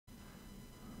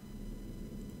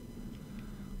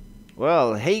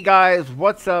Well, hey guys,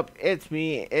 what's up? It's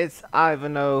me, it's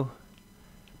Ivano,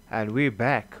 and we're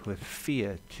back with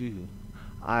Fear 2.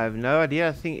 I have no idea,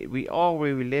 I think we are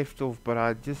where we left off, but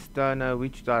I just don't know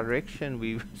which direction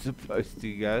we were supposed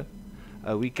to go.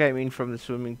 We came in from the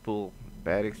swimming pool,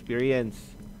 bad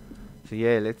experience. So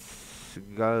yeah, let's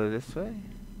go this way.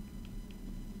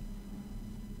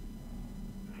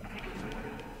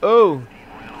 Oh!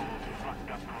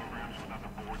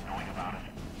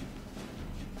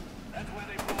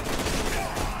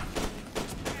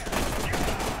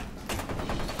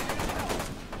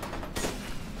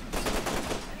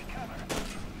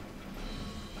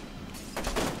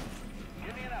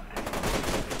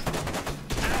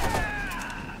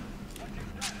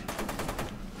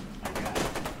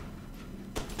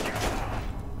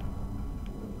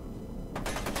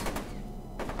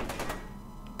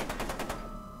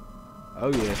 Oh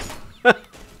yeah.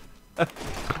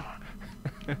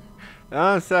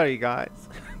 I'm sorry guys.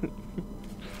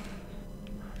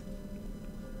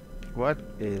 What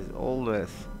is all this?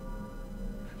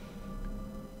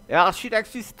 Yeah, I should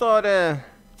actually start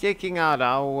checking out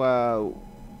how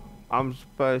I'm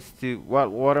supposed to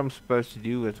what I'm supposed to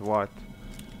do with what.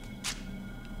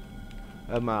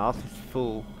 My health is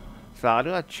full. So how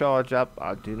do I charge up?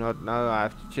 I do not know. I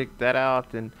have to check that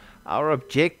out. And our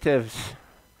objectives,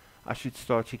 I should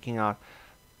start checking out.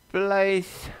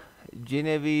 Place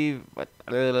Genevieve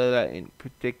in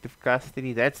protective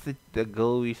custody. That's the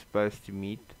girl we're supposed to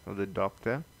meet, or the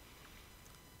doctor.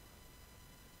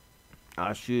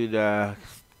 I should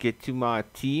get to my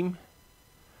team.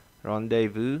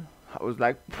 Rendezvous. I was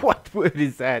like, what word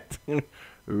is that?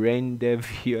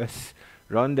 Rendezvous.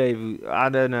 Rendezvous. I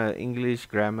don't know. English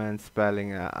grammar and spelling.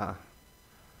 That's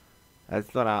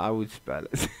not how I would spell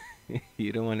it.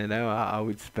 You don't want to know how I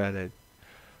would spell it.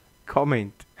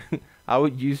 Comment. How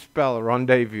would you spell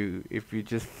rendezvous if you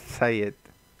just say it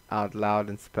out loud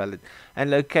and spell it? And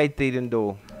locate the hidden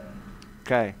door.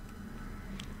 Okay.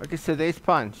 Okay, so there's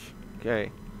Punch.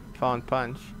 Okay. Found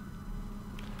Punch.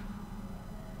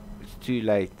 It's too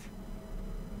late.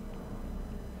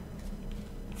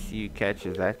 Let's see who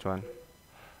catches that one.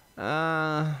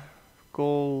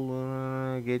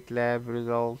 Call, get lab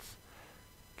results.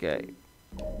 Okay.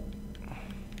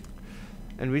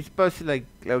 And we're supposed to like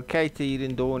locate the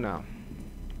hidden door now.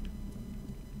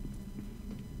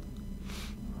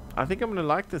 I think I'm gonna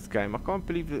like this game. I can't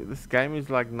believe that this game is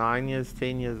like 9 years,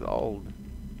 10 years old.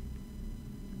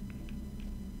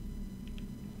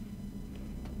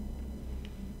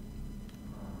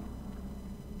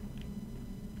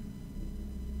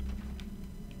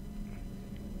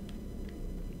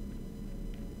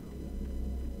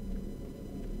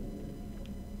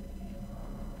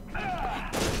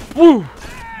 Woo!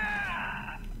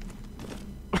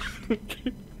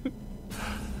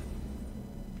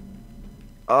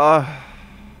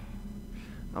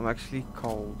 I'm actually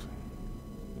cold.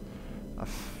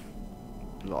 I've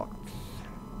blocked.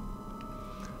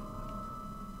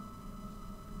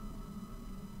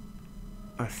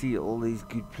 I see all these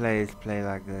good players play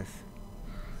like this.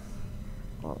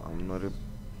 Well, I'm not a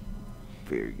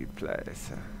very good player,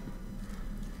 so.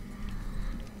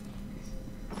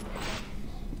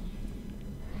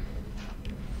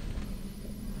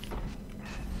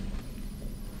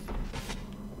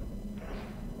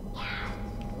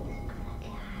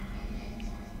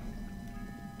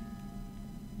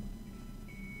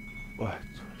 What?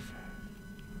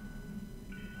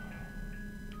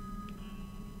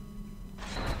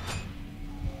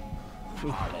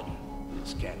 Harlan,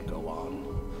 this can't go on.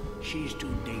 She's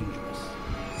too dangerous.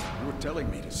 You were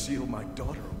telling me to seal my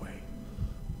daughter away.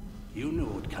 You knew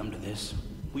it would come to this.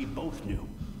 We both knew.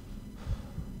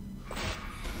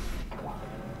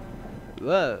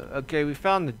 Whoa, okay, we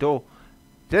found the door.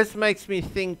 This makes me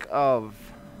think of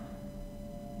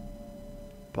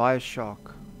BioShock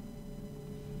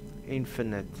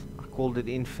Infinite. I called it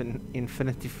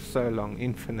Infinity for so long.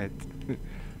 Infinite.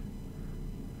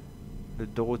 The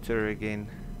daughter again.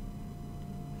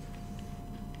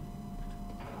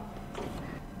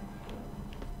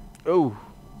 Oh.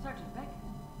 Sergeant Beckett,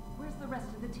 where's the rest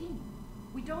of the team?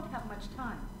 We don't have much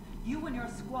time. You and your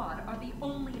squad are the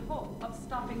only hope of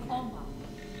stopping Alma.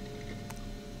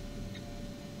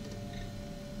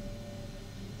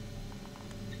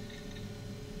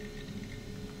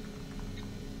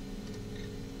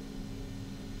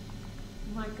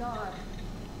 My God.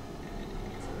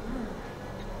 It's her.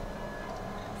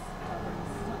 Stubborn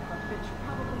son of a bitch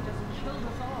probably just killed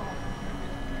us all.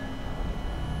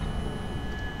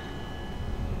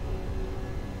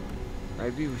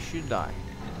 Maybe we should die.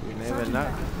 We never Sergeant know.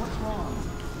 Beckett, what's wrong?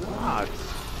 What?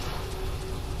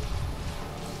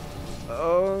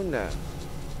 Oh no.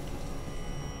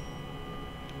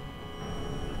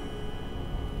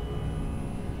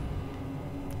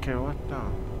 Okay, what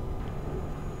now?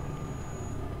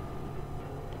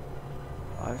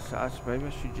 Maybe I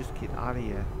should just get out of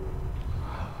here.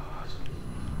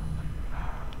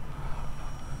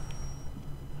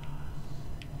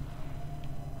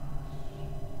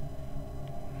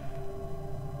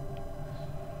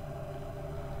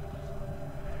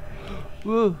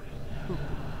 Whoa!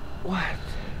 What?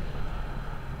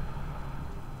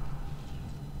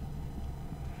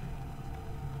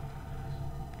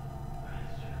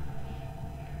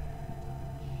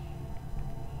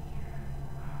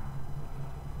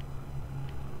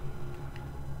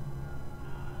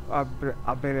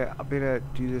 I better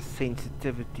do the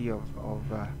sensitivity of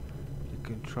the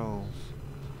controls.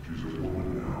 She's a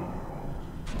woman now.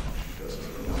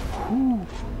 Ooh.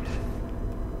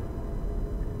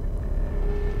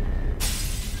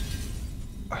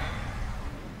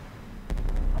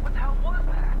 What the hell was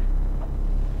that?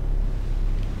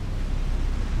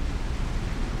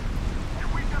 Did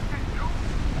we just get nuked?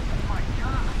 Oh my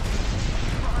god.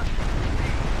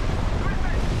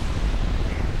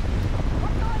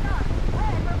 What's going on?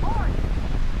 Hey, they're bored.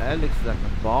 That looks like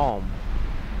a bomb.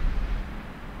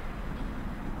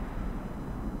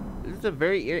 This is a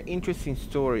very interesting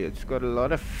story. It's got a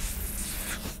lot of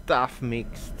stuff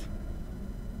mixed.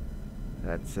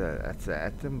 That's an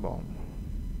atom bomb.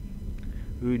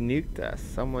 Who nuked us?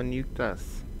 Someone nuked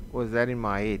us. Or was that in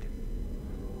my head?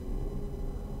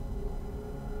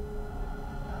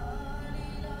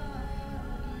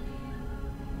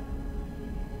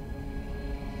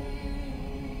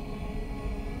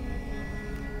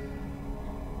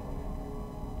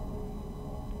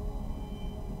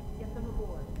 Get them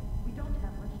aboard. We don't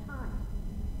have much time.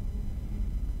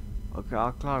 Okay,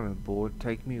 I'll climb aboard.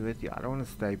 Take me with you. I don't want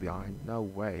to stay behind. No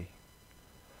way.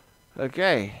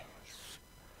 Okay.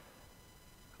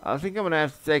 I think I'm gonna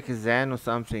have to take a Zan or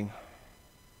something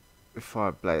before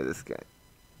I play this game.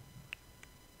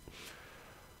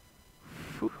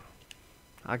 Whew.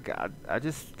 I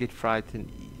just get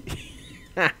frightened.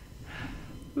 Eyes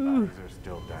are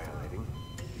still dilating.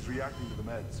 He's reacting to the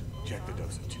meds. Check the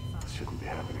dosage. This shouldn't be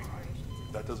happening.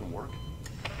 If that doesn't work,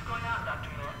 What's going on,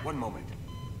 Dr. Miller? One moment.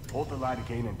 Hold the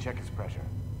lidocaine and check his pressure.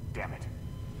 Damn it.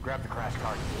 Grab the crash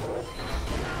cart.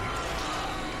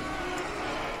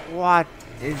 What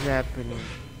is happening?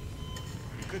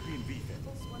 He could be in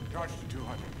VFib. Charge to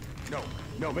 200.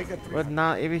 No, make that 300. But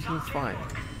now everything's fine.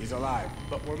 He's alive,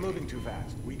 but we're moving too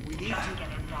fast. We need to...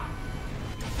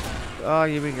 Oh,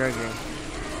 here we go again.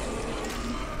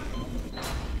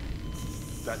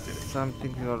 that did it.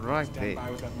 Something's not right Stand there.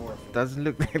 by with that morphine. Doesn't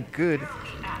look that good.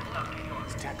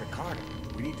 It's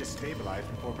tachycardic. We need to stabilize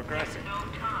before progressing.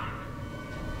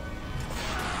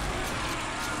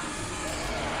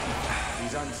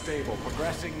 He's unstable.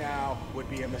 Progressing now would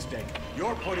be a mistake.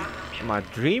 You're putting... Am I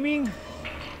dreaming?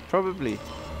 Probably.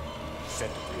 Set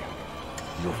to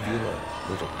 300. You'll feel a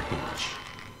little pinch.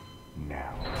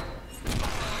 Now.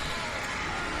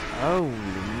 Holy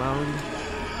moly.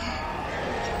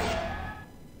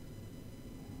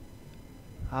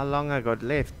 How long I got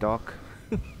left, Doc?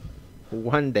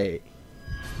 One day.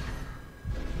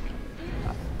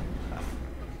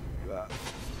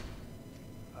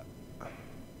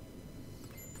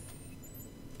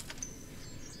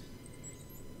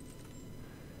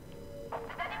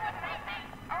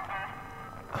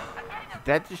 Did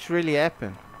that just really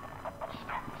happen?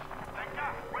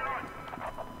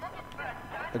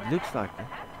 It looks like it.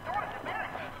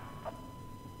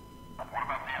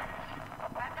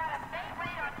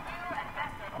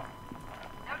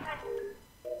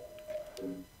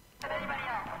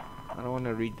 I don't want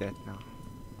to read that now.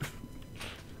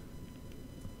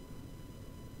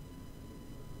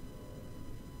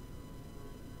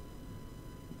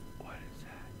 What is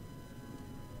that?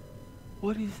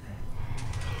 What is that?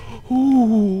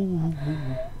 Ooh.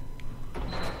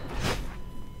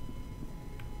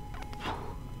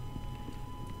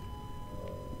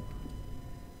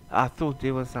 I thought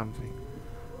there was something.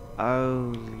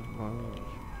 Oh moly.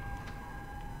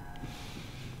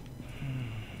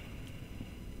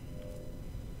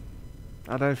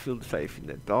 I don't feel safe in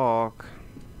the dark.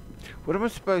 What am I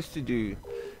supposed to do?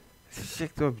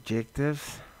 Check the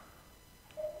objectives.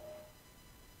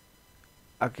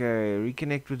 Okay,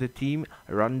 reconnect with the team.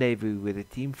 Rendezvous with the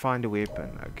team. Find a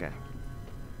weapon. Okay.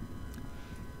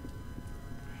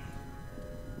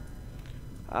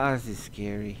 Ah, this is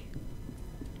scary.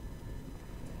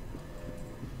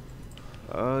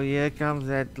 Oh, here comes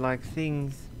that like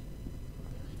things.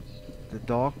 The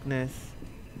darkness.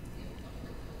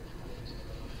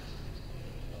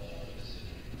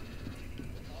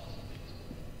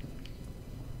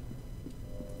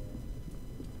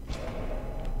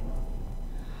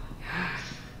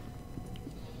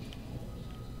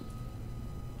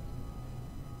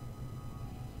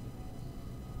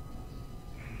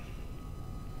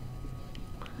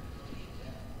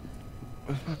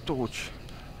 Where's my torch?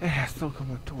 Hey, I still got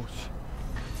my torch.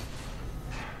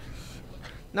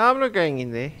 No, I'm not going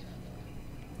in there.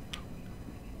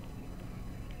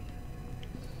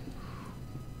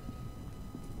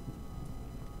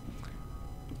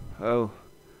 Oh,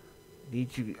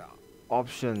 need you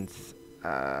options,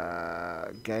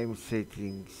 game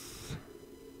settings,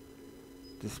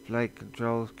 display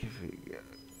controls.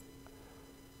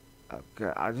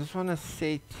 Okay, I just want to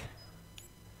set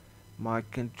my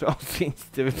control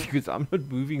sensitivity because I'm not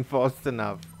moving fast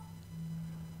enough.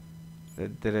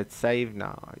 Did it save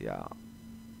now? Yeah.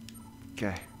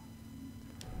 Okay.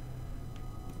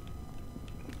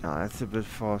 Oh, that's a bit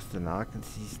faster now. I can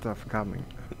see stuff coming.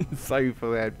 Sorry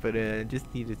for that, but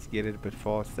just needed to get it a bit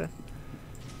faster.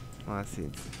 My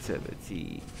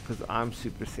sensitivity, because I'm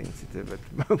super sensitive at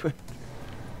the moment.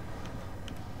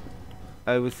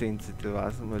 Oversensitive. I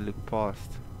just want to look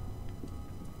past.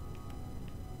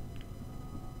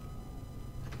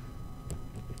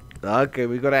 Okay,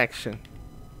 we got action.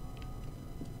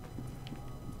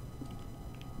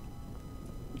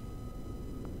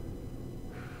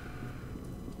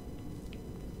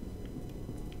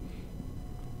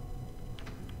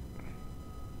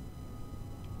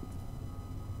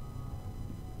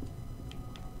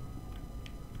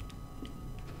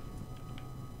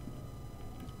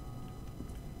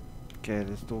 Okay,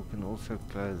 this door can also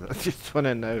close. I just want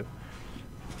to know.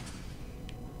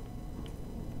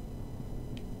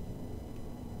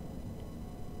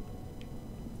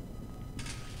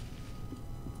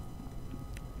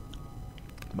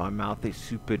 My mouth is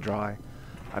super dry.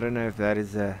 I don't know if that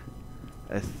is a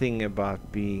thing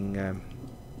about being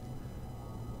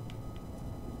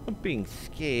not being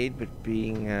scared, but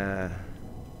being on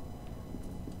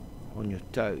your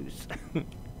toes.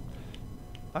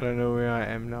 I don't know where I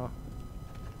am now.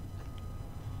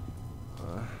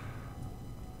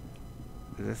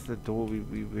 That's the door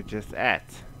we were just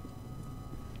at.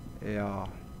 Yeah.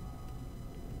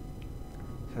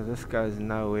 So this goes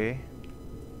nowhere.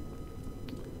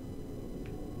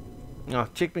 Oh,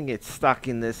 Chickman gets stuck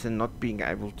in this and not being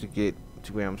able to get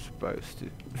to where I'm supposed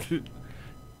to.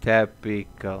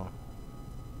 Typical.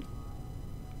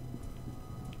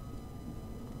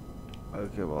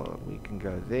 Okay, well, we can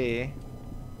go there.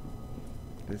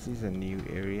 This is a new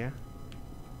area,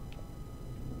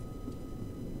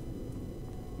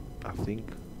 I think.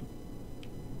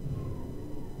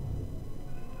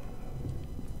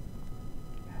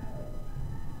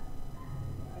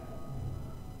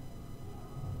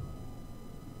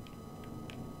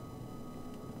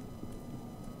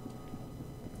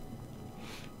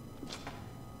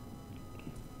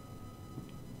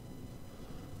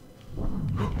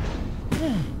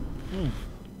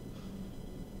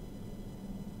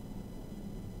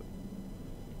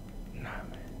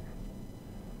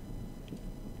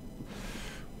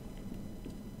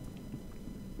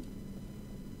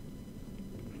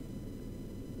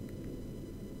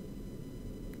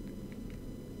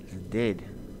 Dead.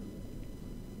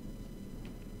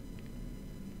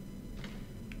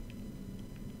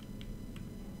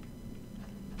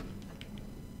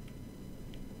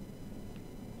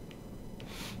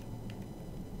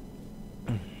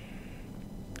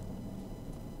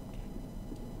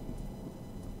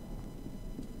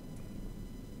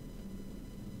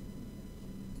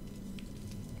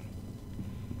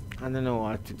 I don't know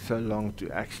why it took so long to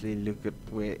actually look at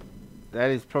where.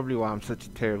 That is probably why I'm such a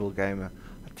terrible gamer.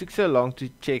 It took so long to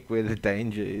check where the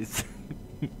danger is.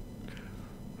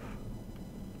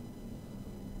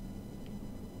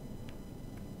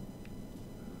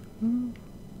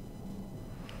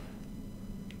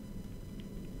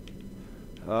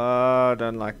 Oh, I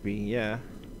don't like being here.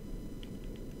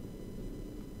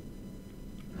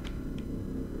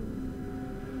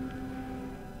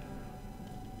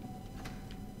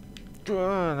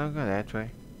 Oh, don't go that way.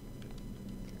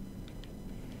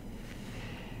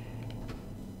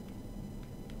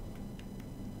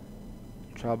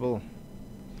 Trouble.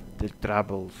 The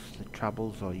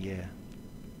troubles are here.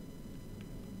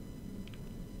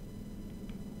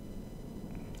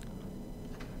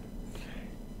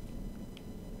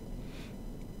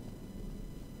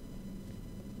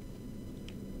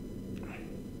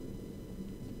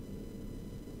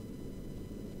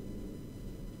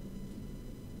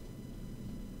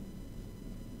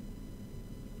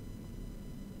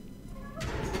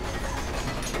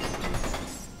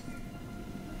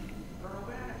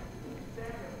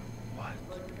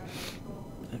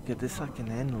 Look at this, I can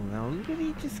handle now. Who did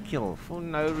he just kill for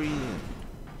no reason?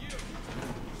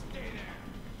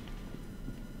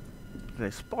 They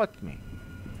spot me.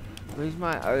 Where's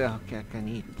my... Oh, yeah, okay, I can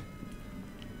eat.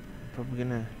 Probably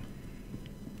gonna...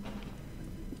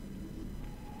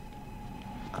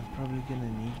 probably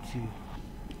gonna need to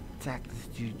attack this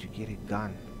dude to get a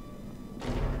gun.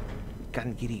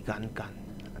 Gun, get a gun, gun.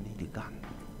 I need a gun.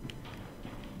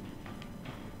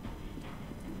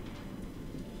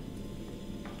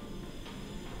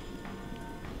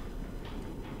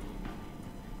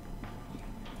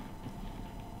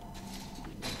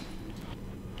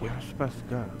 Where am I supposed to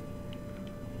go?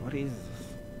 What is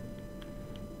this?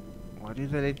 Why do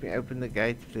they let me open the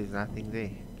gate if there's nothing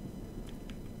there?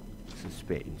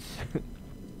 Suspense.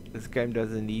 This game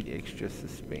doesn't need extra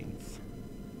suspense.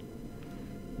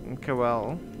 Okay,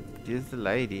 well, here's the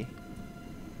lady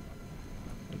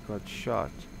who got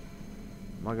shot.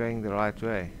 Am I going the right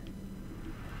way?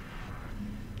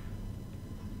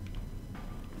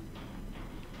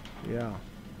 Yeah.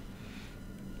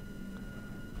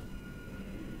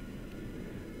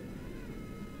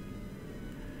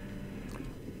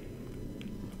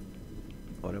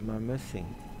 What am I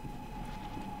missing?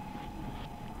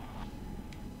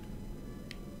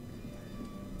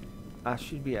 I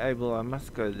should be able, I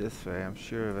must go this way, I'm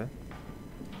sure of it.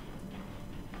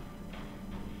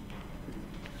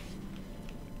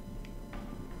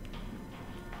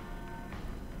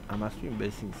 I must be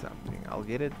missing something. I'll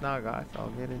get it now, guys, I'll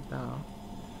get it now.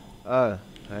 Oh,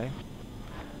 hey.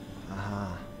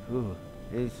 Aha. Ooh,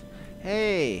 there's,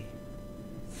 hey!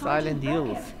 Silent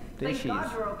Hills. There she is. Thank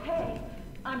God you're okay.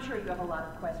 I'm sure you have a lot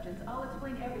of questions. I'll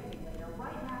explain everything later.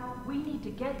 Right now, we need to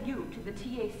get you to the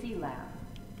TAC lab.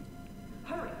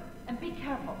 Hurry, and be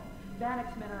careful.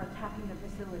 Vanek's men are attacking the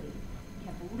facility.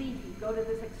 Can't believe you go to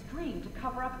this extreme to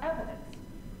cover up evidence.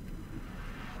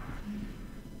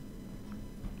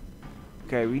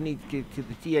 Okay, we need to get to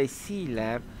the TAC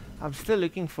lab. I'm still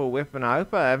looking for a weapon. I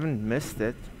hope I haven't missed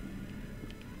it.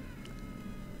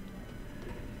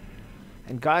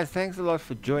 And guys, thanks a lot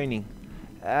for joining.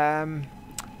 I'm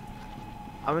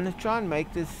gonna try and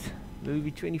make this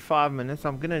movie 25 minutes.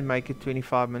 I'm gonna make it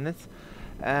 25 minutes.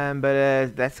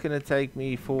 But that's gonna take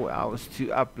me 4 hours to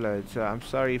upload. So I'm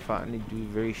sorry if I only do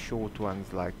very short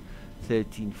ones like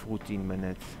 13, 14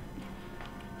 minutes.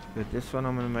 But this one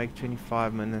I'm gonna make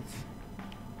 25 minutes.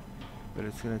 But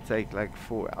it's gonna take like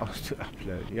 4 hours to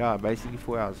upload. Yeah, basically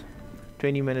 4 hours.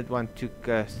 20-minute one took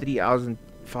 3 hours and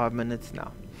 5 minutes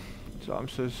now. So I'm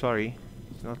so sorry.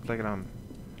 It's not like I'm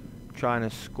trying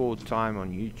to score time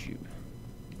on YouTube.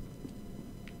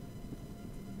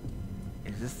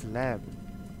 Is this the lab?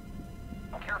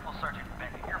 Careful, Sergeant.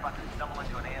 You're about to stumble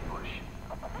into an ambush.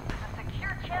 This is a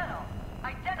secure channel.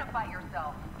 Identify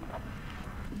yourself.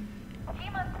 He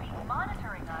must be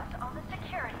monitoring us on the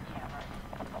security cameras.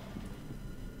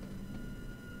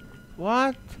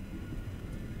 What?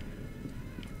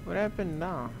 What happened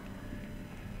now?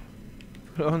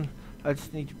 Put on. I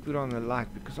just need to put on the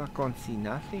light because I can't see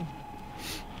nothing.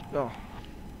 Oh.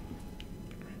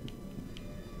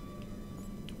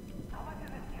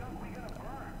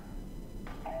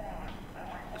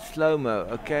 Slow-mo,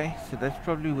 okay? So that's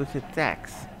probably with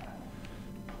attacks.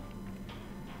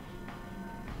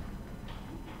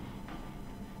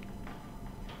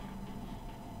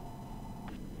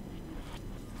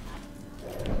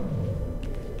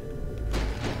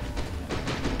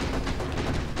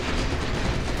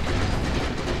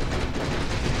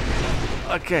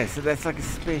 Okay, so that's like a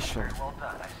special. Well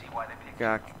done. I see why they picked Okay,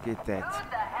 I can get that. Who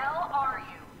the hell are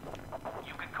you?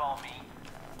 You can call me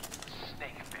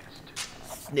Snake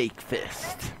Fist. Snake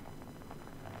Fist.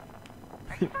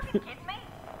 Are you fucking kidding me?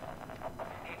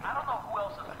 Hey, I don't know who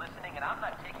else is listening, and I'm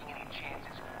not taking any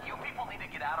chances. You people need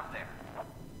to get out of there.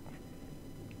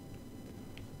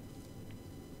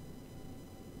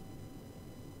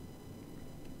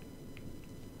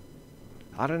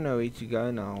 I don't know where to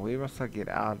go now. Where must I get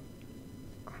out?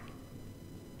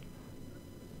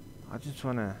 I just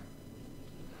wanna.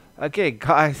 Okay,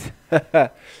 guys,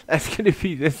 that's gonna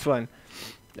be this one.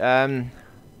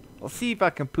 I'll see if I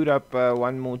can put up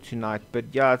one more tonight. But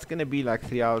yeah, it's gonna be like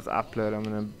 3 hours upload. I'm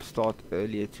gonna start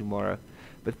earlier tomorrow.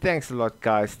 But thanks a lot,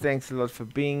 guys. Thanks a lot for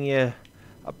being here.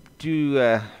 I do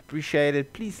appreciate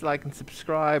it. Please like and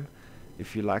subscribe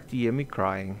if you like to hear me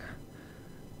crying.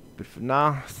 But for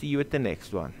now, see you at the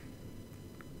next one.